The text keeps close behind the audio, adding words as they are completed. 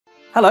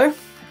Hello,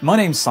 my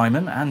name's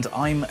Simon and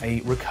I'm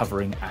a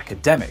recovering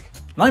academic.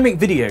 And I make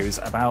videos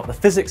about the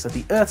physics of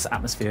the Earth's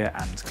atmosphere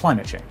and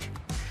climate change.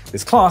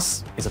 This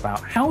class is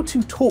about how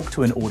to talk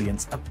to an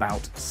audience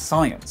about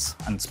science,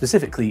 and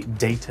specifically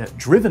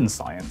data-driven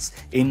science,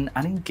 in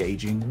an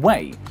engaging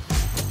way.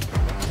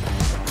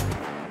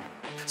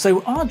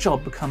 So our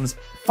job becomes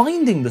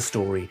finding the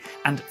story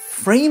and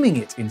framing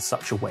it in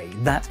such a way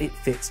that it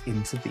fits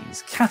into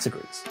these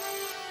categories.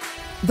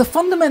 The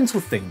fundamental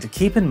thing to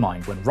keep in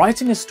mind when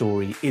writing a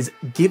story is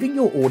giving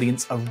your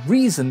audience a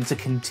reason to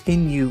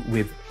continue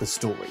with the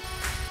story.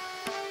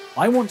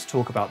 I want to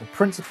talk about the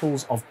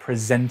principles of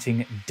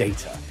presenting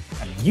data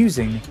and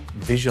using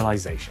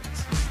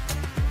visualizations.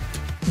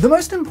 The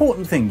most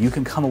important thing you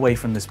can come away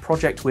from this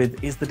project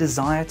with is the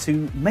desire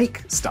to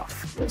make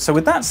stuff. So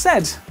with that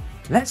said,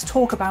 let's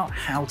talk about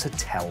how to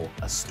tell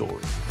a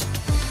story.